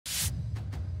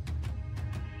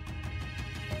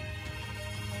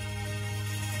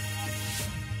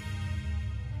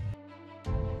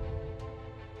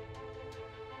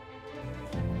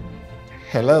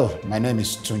Hello, my name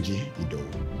is Tunji Ido.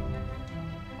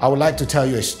 I would like to tell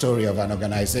you a story of an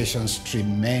organization's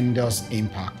tremendous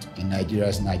impact in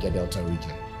Nigeria's Niger Delta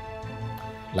region.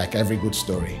 Like every good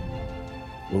story,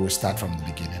 we will start from the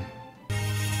beginning.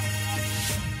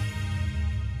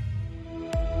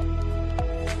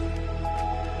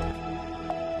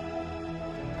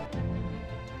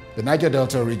 The Niger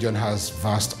Delta region has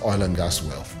vast oil and gas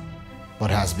wealth, but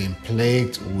has been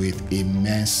plagued with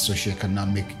immense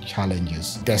socioeconomic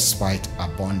challenges despite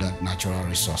abundant natural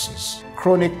resources.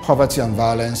 Chronic poverty and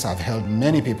violence have held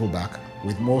many people back,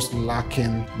 with most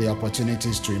lacking the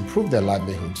opportunities to improve their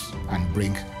livelihoods and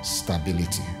bring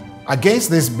stability. Against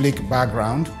this bleak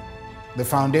background, the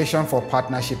Foundation for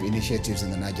Partnership Initiatives in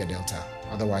the Niger Delta,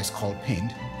 otherwise called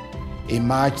PIND,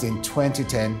 emerged in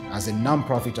 2010 as a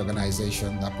non-profit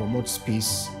organization that promotes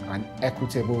peace and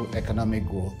equitable economic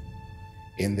growth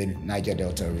in the Niger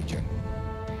Delta region.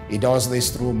 It does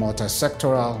this through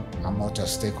multi-sectoral and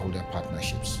multi-stakeholder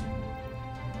partnerships.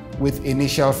 With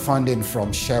initial funding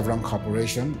from Chevron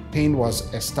Corporation, PIND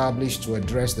was established to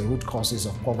address the root causes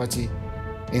of poverty,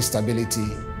 instability,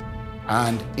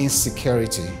 and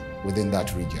insecurity within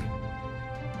that region.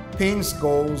 PIND's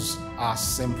goals are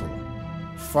simple.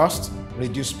 First,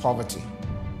 reduce poverty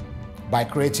by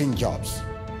creating jobs,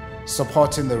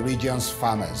 supporting the region's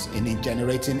farmers in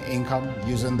generating income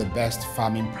using the best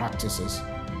farming practices,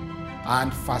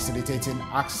 and facilitating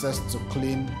access to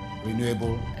clean,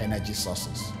 renewable energy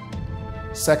sources.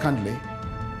 Secondly,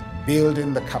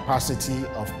 building the capacity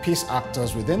of peace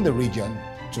actors within the region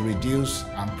to reduce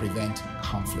and prevent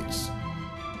conflicts.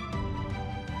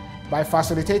 By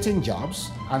facilitating jobs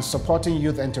and supporting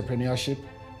youth entrepreneurship,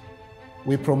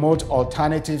 we promote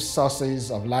alternative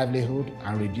sources of livelihood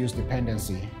and reduce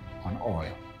dependency on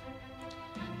oil.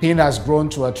 PIND has grown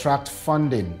to attract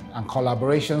funding and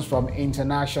collaborations from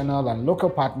international and local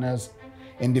partners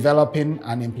in developing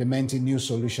and implementing new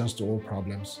solutions to old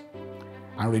problems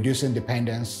and reducing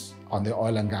dependence on the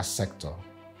oil and gas sector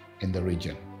in the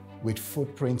region. With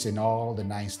footprints in all the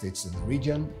 9 states in the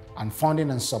region and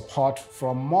funding and support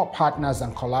from more partners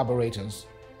and collaborators,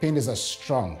 PIND is a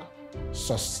strong,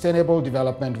 sustainable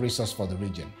development resource for the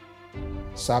region,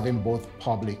 serving both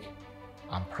public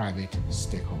and private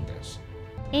stakeholders.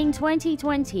 In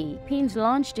 2020, PIND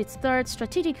launched its third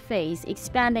strategic phase,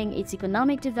 expanding its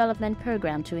economic development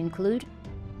program to include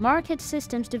market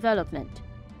systems development,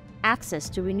 access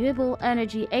to renewable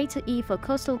energy A2E for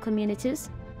coastal communities,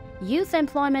 youth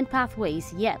employment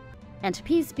pathways (YEP), and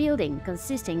peace building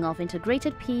consisting of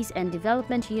Integrated Peace and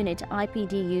Development Unit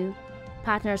 (IPDU),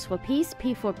 Partners for Peace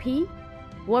 (P4P),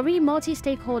 Warri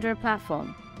multi-stakeholder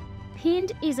platform.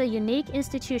 PIND is a unique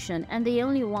institution and the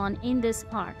only one in these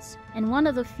parts, and one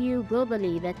of the few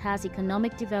globally that has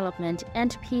economic development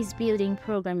and peace-building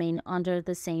programming under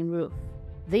the same roof.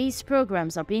 These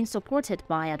programs are being supported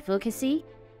by advocacy,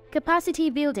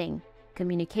 capacity building,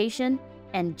 communication,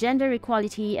 and gender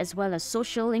equality, as well as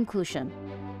social inclusion.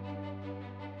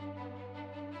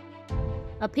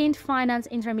 A PIND finance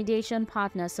intermediation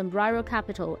partner, Sombrero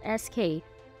Capital (SK),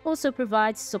 also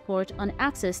provides support on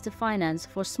access to finance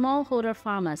for smallholder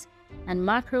farmers and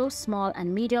macro, small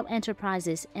and medium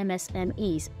enterprises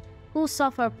 (MSMEs) who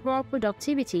suffer poor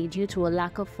productivity due to a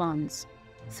lack of funds.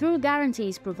 Through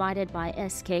guarantees provided by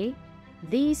SK,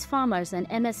 these farmers and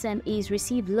MSMEs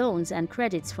receive loans and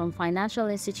credits from financial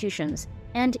institutions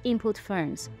and input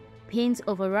firms. PIND's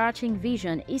overarching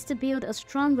vision is to build a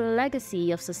stronger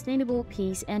legacy of sustainable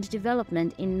peace and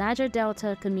development in Niger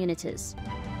Delta communities.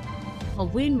 A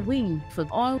win-win for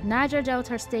all Niger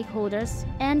Delta stakeholders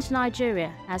and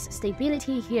Nigeria, as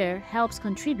stability here helps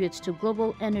contribute to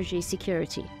global energy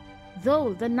security.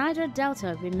 Though the Niger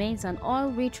Delta remains an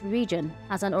oil-rich region,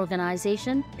 as an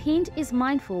organization, PIND is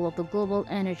mindful of the global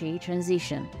energy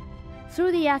transition.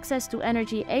 Through the Access to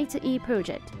Energy A2E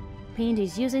project, PIND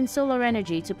is using solar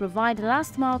energy to provide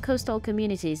last-mile coastal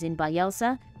communities in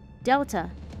Bayelsa,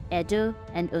 Delta, Edo,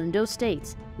 and Ondo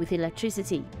states with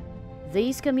electricity.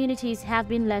 These communities have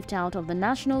been left out of the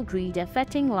national grid,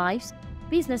 affecting lives,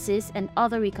 businesses, and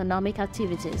other economic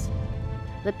activities.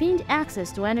 The PIND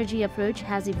Access to Energy approach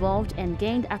has evolved and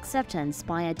gained acceptance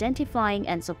by identifying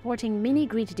and supporting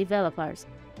mini-grid developers,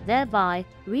 thereby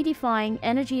redefining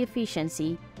energy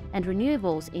efficiency and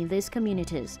renewables in these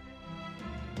communities.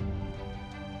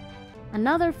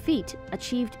 Another feat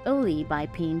achieved only by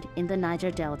PIND in the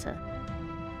Niger Delta.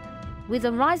 With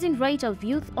the rising rate of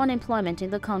youth unemployment in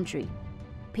the country,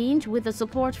 PIND, with the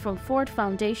support from Ford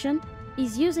Foundation,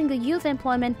 is using the Youth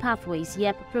Employment Pathways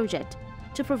 (YEP) project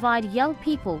to provide young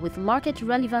people with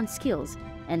market-relevant skills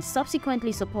and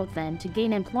subsequently support them to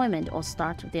gain employment or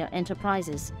start their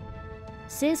enterprises.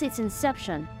 Since its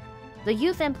inception, the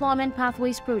Youth Employment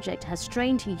Pathways Project has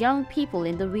trained young people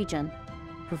in the region,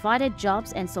 provided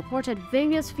jobs and supported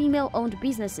various female-owned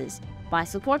businesses by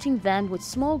supporting them with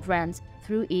small grants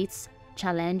through its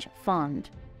Challenge Fund.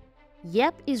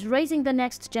 YEP is raising the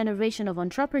next generation of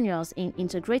entrepreneurs in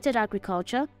integrated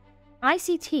agriculture,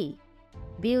 ICT,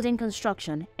 building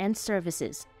construction, and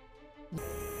services.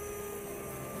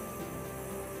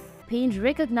 PIND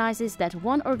recognizes that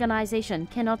one organization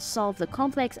cannot solve the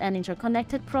complex and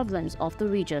interconnected problems of the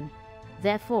region.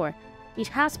 Therefore, it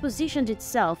has positioned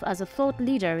itself as a thought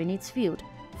leader in its field,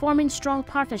 forming strong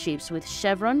partnerships with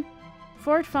Chevron,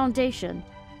 Ford Foundation,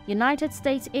 United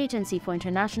States Agency for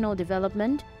International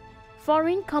Development,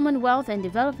 Foreign Commonwealth and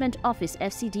Development Office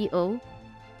FCDO,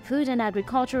 Food and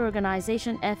Agriculture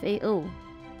Organization FAO,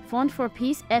 Fund for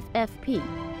Peace FFP.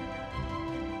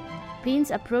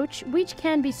 PIND's approach, which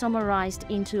can be summarized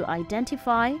into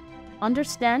identify,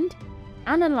 understand,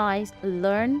 analyze,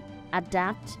 learn,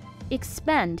 adapt,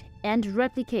 expand, and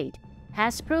replicate,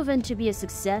 has proven to be a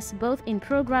success both in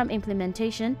program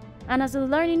implementation and as a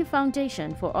learning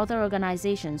foundation for other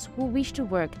organizations who wish to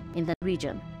work in the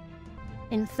region.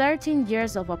 In 13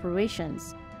 years of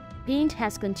operations, PIND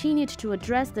has continued to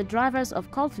address the drivers of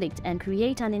conflict and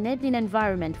create an enabling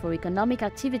environment for economic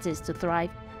activities to thrive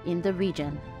in the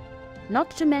region. Not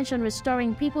to mention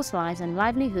restoring people's lives and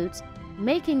livelihoods,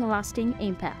 making lasting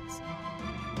impacts.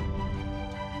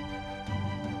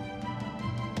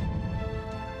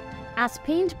 As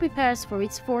PIND prepares for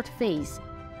its fourth phase,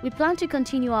 we plan to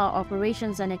continue our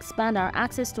operations and expand our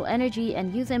access to energy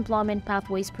and youth employment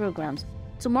pathways programs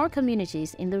to more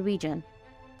communities in the region.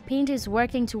 PIND is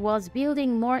working towards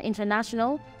building more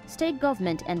international, state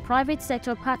government and private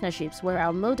sector partnerships where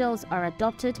our models are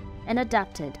adopted and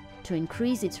adapted to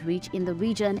increase its reach in the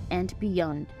region and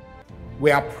beyond.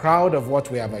 We are proud of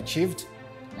what we have achieved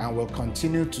and will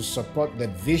continue to support the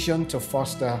vision to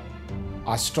foster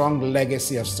a strong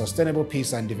legacy of sustainable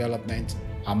peace and development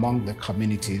among the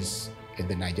communities in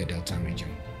the Niger Delta region.